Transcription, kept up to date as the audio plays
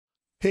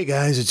Hey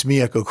guys, it's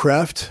me, Echo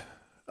Craft.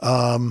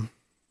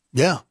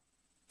 Yeah,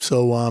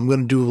 so I'm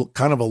going to do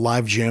kind of a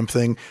live jam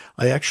thing.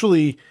 I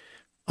actually,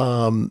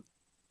 I'm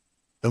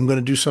going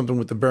to do something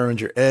with the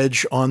Behringer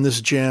EDGE on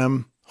this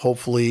jam.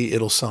 Hopefully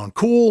it'll sound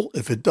cool.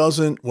 If it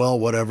doesn't, well,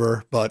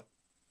 whatever, but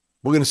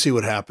we're going to see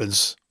what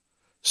happens.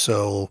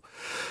 So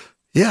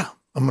yeah,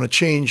 I'm going to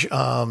change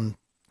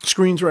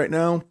screens right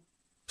now.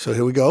 So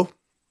here we go.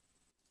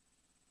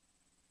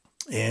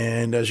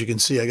 And as you can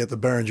see, I got the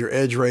Behringer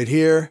EDGE right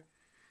here.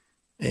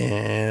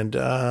 And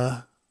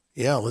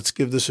yeah, let's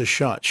give this a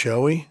shot,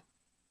 shall we?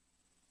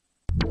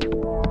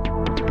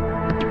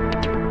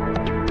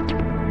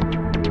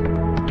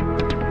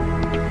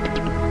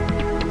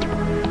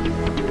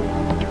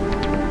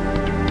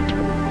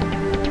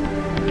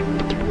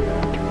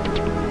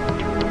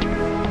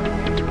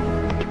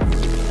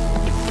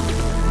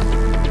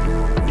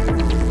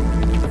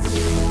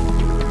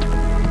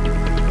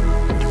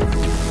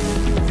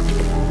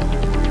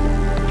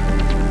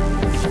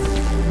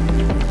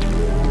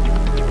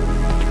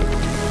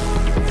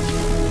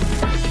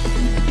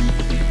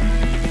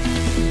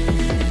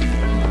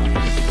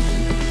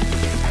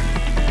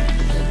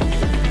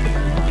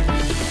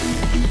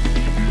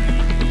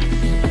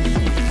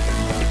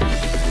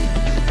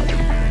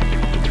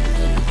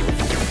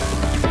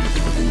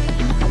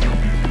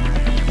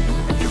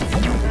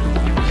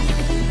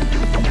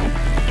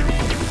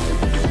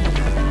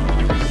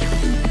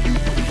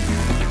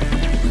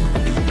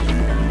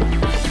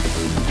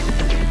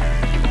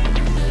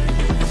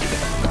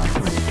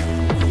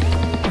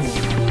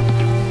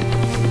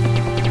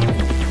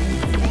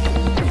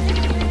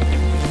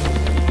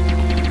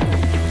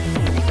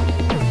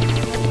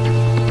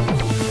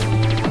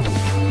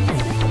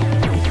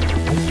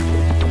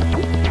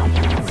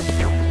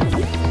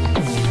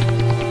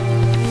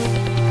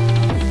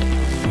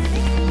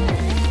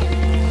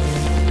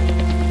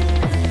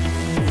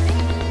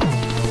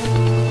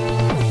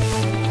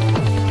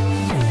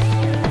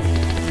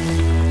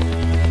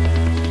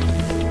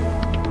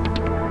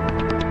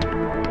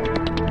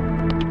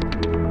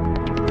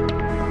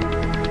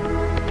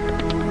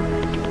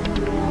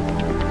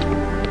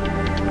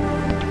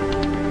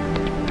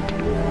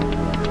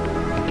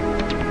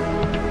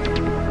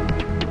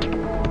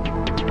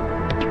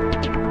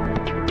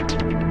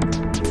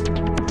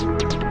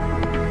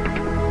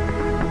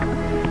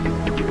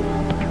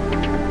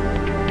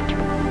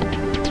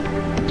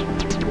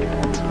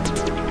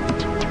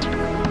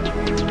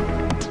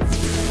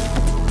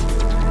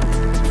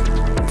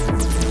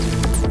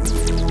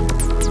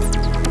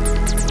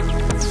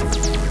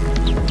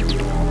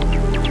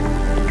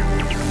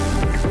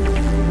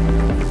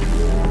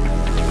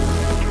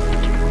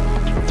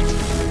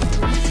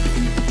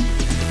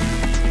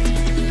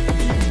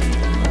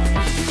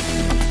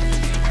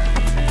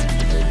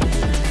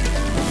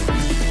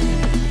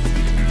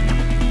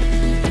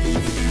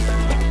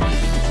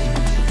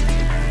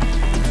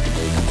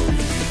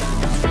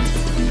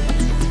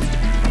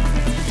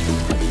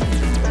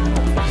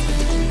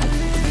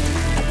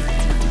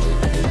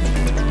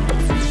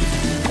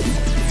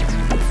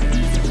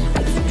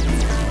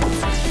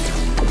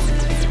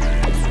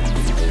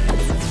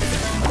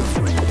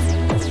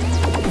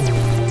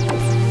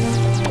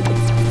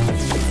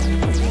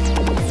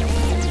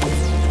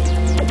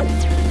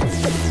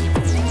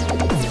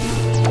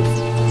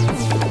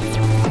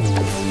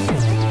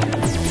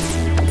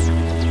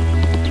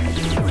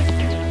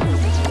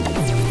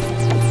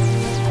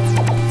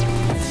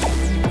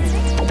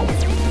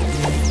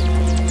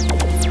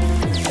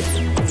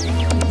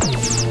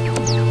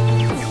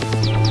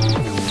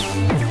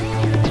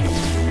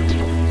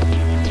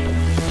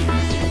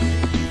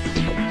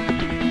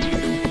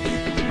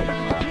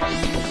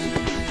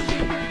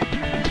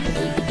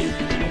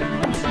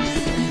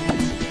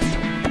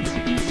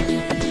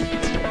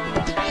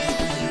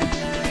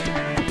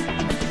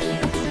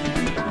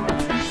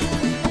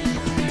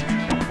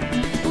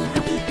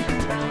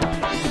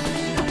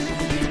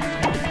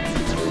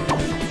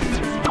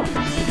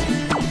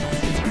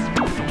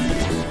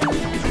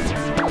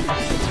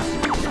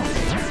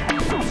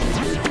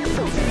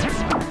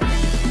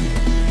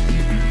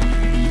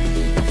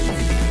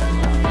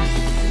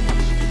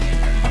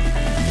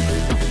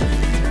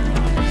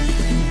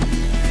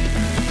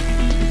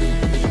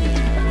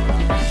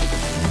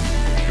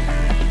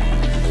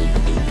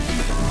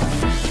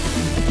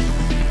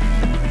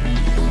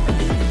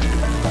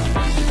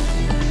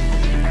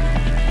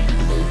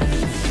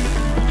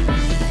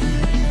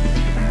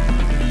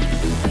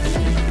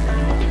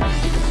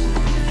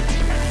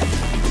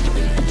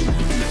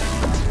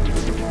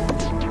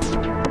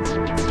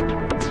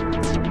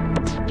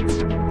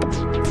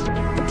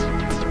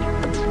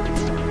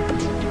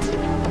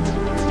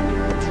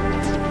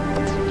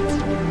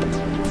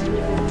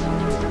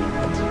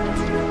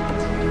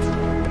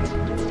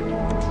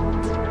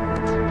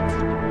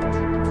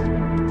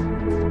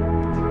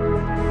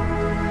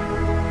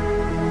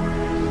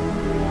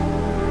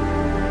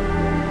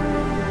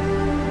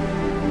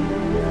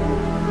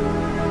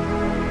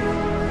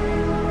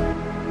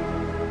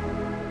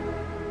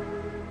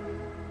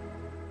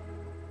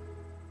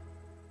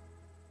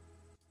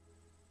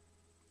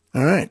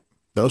 All right.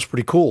 That was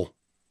pretty cool.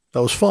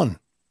 That was fun.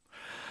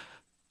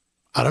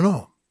 I don't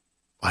know.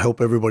 I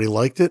hope everybody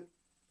liked it.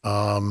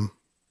 Let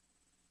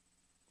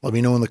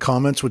me know in the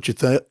comments what you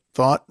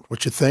thought,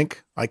 what you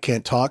think. I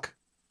can't talk.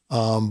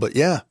 But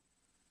yeah,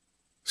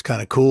 it's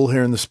kind of cool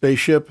here in the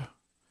spaceship.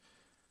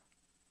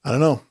 I don't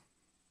know.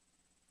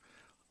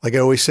 Like I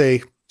always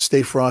say,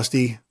 stay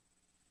frosty,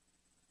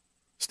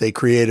 stay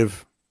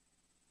creative.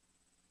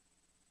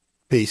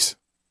 Peace.